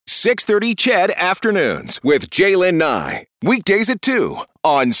6:30 CHED Afternoons with Jaylen Nye. Weekdays at 2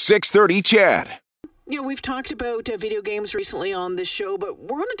 on 6:30 CHED. You know, we've talked about video games recently on this show, but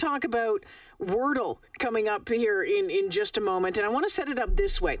we're going to talk about Wordle coming up here in just a moment. And I want to set it up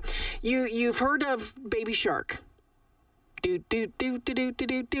this way. You've heard of Baby Shark. You've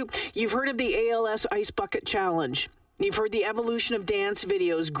heard of the ALS Ice Bucket Challenge. You've heard the evolution of dance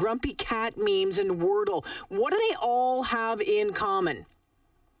videos, grumpy cat memes, and Wordle. What do they all have in common?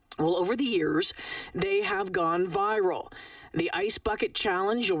 Well, over the years, they have gone viral. The Ice Bucket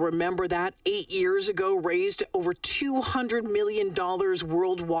Challenge, you'll remember that 8 years ago, raised over $200 million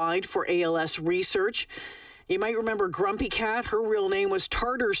worldwide for ALS research. You might remember Grumpy Cat. Her real name was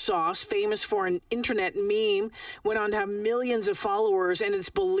Tartar Sauce, famous for an internet meme, went on to have millions of followers, and it's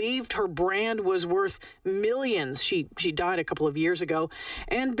believed her brand was worth millions. She died a couple of years ago.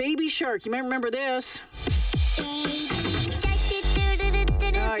 And Baby Shark, you might remember this.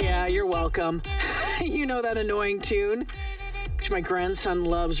 Oh, yeah, you're welcome. You know that annoying tune, which my grandson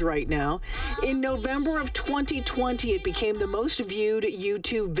loves right now. In November of 2020, it became the most viewed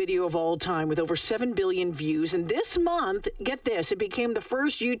YouTube video of all time with over 7 billion views. And this month, get this, it became the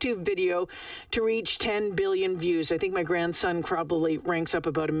first YouTube video to reach 10 billion views. I think my grandson probably ranks up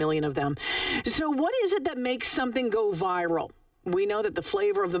about 1 million of them. So what is it that makes something go viral? We know that the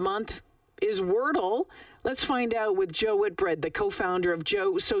flavor of the month is Wordle. Let's find out with Joe Whitbread, the co-founder of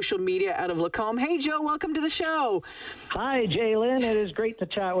Joe Social Media out of Lacombe. Hey, Joe, welcome to the show. Hi, Jaylen. It is great to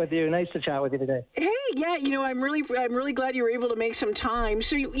chat with you. Nice to chat with you today. Hey, yeah, you know, I'm really glad you were able to make some time.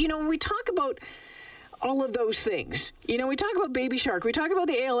 So, you know, when we talk about all of those things, you know, we talk about Baby Shark, we talk about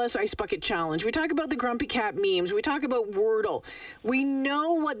the ALS Ice Bucket Challenge, we talk about the Grumpy Cat memes, we talk about Wordle. We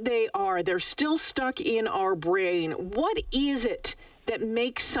know what they are. They're still stuck in our brain. What is it that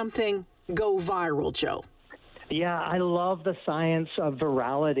makes something go viral, Joe? Yeah, I love the science of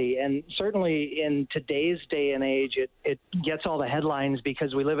virality. And certainly in today's day and age, it gets all the headlines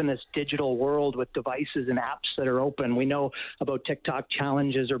because we live in this digital world with devices and apps that are open. We know about TikTok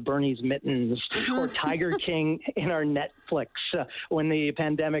challenges or Bernie's mittens or Tiger King in our Netflix. When the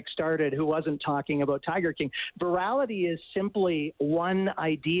pandemic started, who wasn't talking about Tiger King? Virality is simply one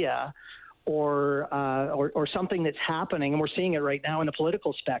idea or something that's happening, and we're seeing it right now in the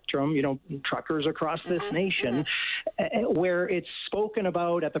political spectrum, you know, truckers across this nation, where it's spoken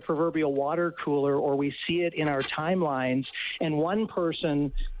about at the proverbial water cooler, or we see it in our timelines, and one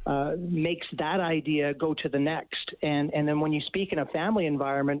person makes that idea go to the next. And then when you speak in a family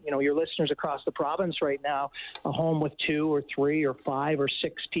environment, you know, your listeners across the province right now, a home with 2 or 3 or 5 or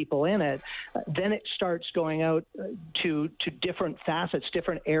 6 people in it, then it starts going out to different facets,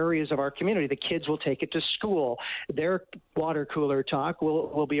 different areas of our community. The kids will take it to school. Their water cooler talk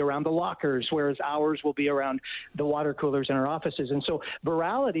will be around the lockers, whereas ours will be around the water coolers in our offices. And so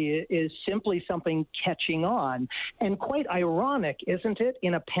virality is simply something catching on. And quite ironic, isn't it,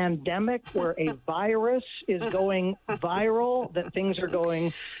 in a pandemic where a virus is going viral, that things are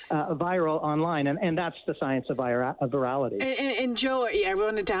going viral online. And that's the science of virality. And Joe, I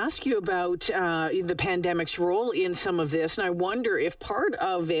wanted to ask you about the pandemic's role in some of this. And I wonder if part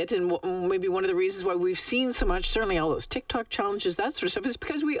of it, and maybe one of the reasons why we've seen so much, certainly all those TikTok challenges, that sort of stuff, is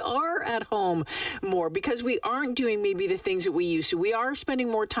because we are at home more, because we aren't doing maybe the things that we used to. We are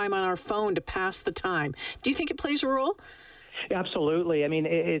spending more time on our phone to pass the time. Do you think it plays a role? Absolutely. I mean,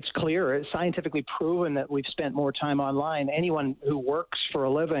 it's clear. It's scientifically proven that we've spent more time online. Anyone who works for a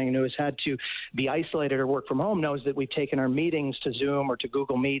living and who has had to be isolated or work from home knows that we've taken our meetings to Zoom or to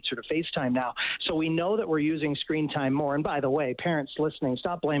Google Meets or to FaceTime now. So we know that we're using screen time more. And by the way, parents listening,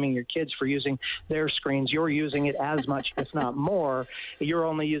 stop blaming your kids for using their screens. You're using it as much, if not more. You're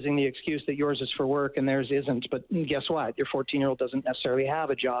only using the excuse that yours is for work and theirs isn't. But guess what? Your 14-year-old doesn't necessarily have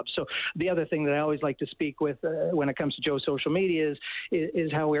a job. So the other thing that I always like to speak with when it comes to Joe's social media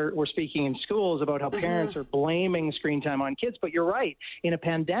is how we're speaking in schools about how parents are blaming screen time on kids. But you're right. In a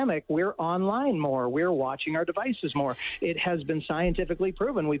pandemic, we're online more. We're watching our devices more. It has been scientifically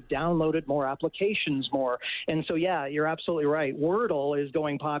proven. We've downloaded more applications more. And so, yeah, you're absolutely right. Wordle is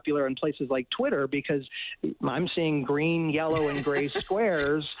going popular in places like Twitter because I'm seeing green, yellow, and gray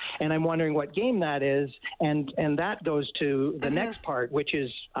squares, and I'm wondering what game that is. And that goes to the next part, which is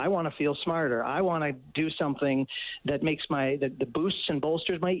I want to feel smarter. I want to do something that makes that boosts and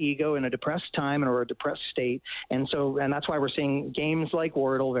bolsters my ego in a depressed time or a depressed state. And that's why we're seeing games like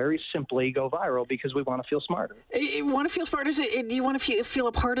Wordle very simply go viral, because we want to feel smarter. You want to feel smarter? You want to feel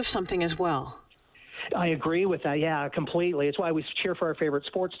a part of something as well? I agree with that. Yeah, completely. It's why we cheer for our favorite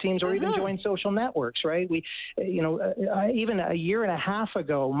sports teams or even join social networks, right? We, even a year and a half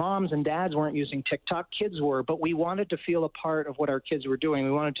ago, moms and dads weren't using TikTok. Kids were, but we wanted to feel a part of what our kids were doing.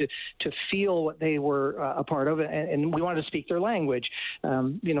 We wanted to feel what they were a part of, and we wanted to speak their language.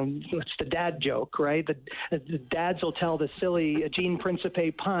 It's the dad joke, right? The dads will tell the silly Gene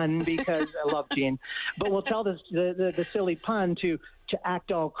Principe pun because I love Gene, but we'll tell the silly pun to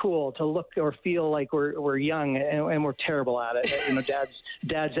act all cool, to look or feel like we're young, and we're terrible at it.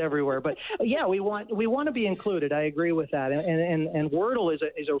 Dads everywhere. But yeah, we want to be included. I agree with that. And Wordle is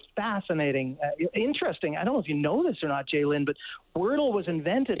a fascinating, interesting. I don't know if you know this or not, Jalen, but Wordle was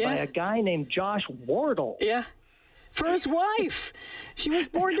invented by a guy named Josh Wardle. Yeah. For his wife. She was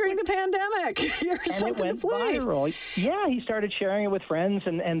born during the pandemic. And it went viral. Yeah, he started sharing it with friends,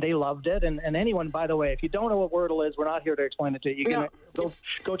 and they loved it. And anyone, by the way, if you don't know what Wordle is, we're not here to explain it to you. You can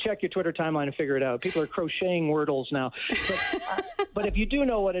go check your Twitter timeline and figure it out. People are crocheting Wordles now. But if you do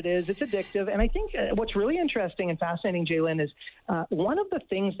know what it is, it's addictive. And I think what's really interesting and fascinating, Jalen, is one of the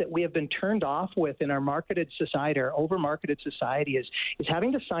things that we have been turned off with in our marketed society, or over-marketed society, is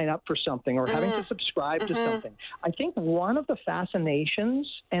having to sign up for something or having to subscribe to something. I think one of the fascinations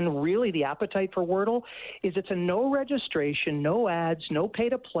and really the appetite for Wordle is it's a no registration, no ads, no pay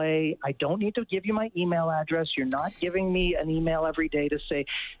to play. I don't need to give you my email address. You're not giving me an email every day to say,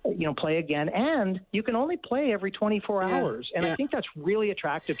 play again. And you can only play every 24 hours. And I think that's really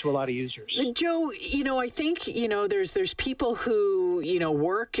attractive to a lot of users. Joe, I think, there's people who,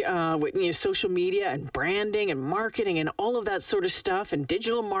 work with social media and branding and marketing and all of that sort of stuff and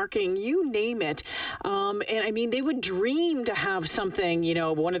digital marketing, you name it. And I mean, they would dream to have something,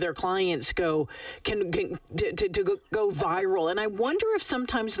 one of their clients go viral. And I wonder if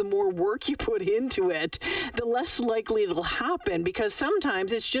sometimes the more work you put into it, the less likely it'll happen, because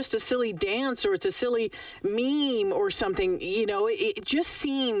sometimes it's just a silly dance or it's a silly meme or something. It just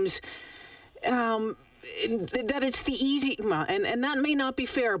seems that it's the easy, and that may not be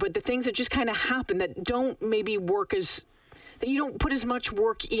fair, but the things that just kind of happen that don't maybe work that you don't put as much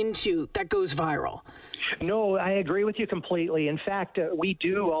work into, that goes viral. No, I agree with you completely. In fact, we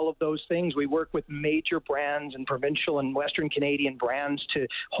do all of those things. We work with major brands and provincial and Western Canadian brands to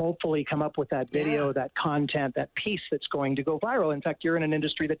hopefully come up with that video, that content, that piece that's going to go viral. In fact, you're in an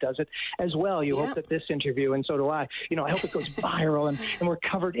industry that does it as well. You hope that this interview, and so do I, I hope it goes viral and we're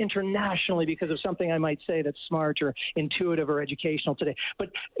covered internationally because of something I might say that's smart or intuitive or educational today. But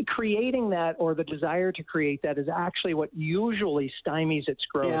creating that, or the desire to create that, is actually what usually stymies its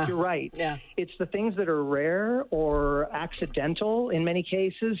growth. Yeah. You're right. Yeah. It's the things that are rare or accidental in many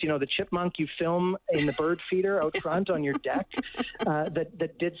cases. The chipmunk you film in the bird feeder out front on your deck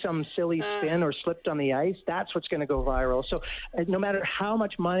that did some silly spin or slipped on the ice, that's what's going to go viral. So no matter how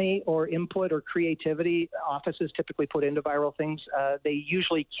much money or input or creativity offices typically put into viral things, they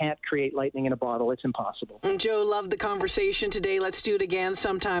usually can't create lightning in a bottle. It's impossible. Joe, loved the conversation today. Let's do it again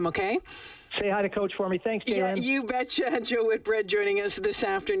sometime, okay? Say hi to Coach for me. Thanks, Jalen. Yeah, you betcha. Joe Whitbread joining us this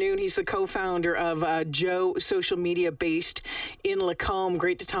afternoon. He's the co-founder of Joe Social Media, based in Lacombe.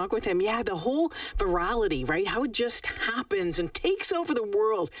 Great to talk with him. Yeah, the whole virality, right? How it just happens and takes over the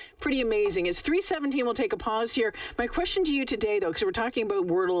world. Pretty amazing. It's 3:17. We'll take a pause here. My question to you today, though, because we're talking about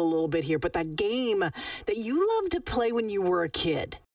Wordle a little bit here, but that game that you loved to play when you were a kid.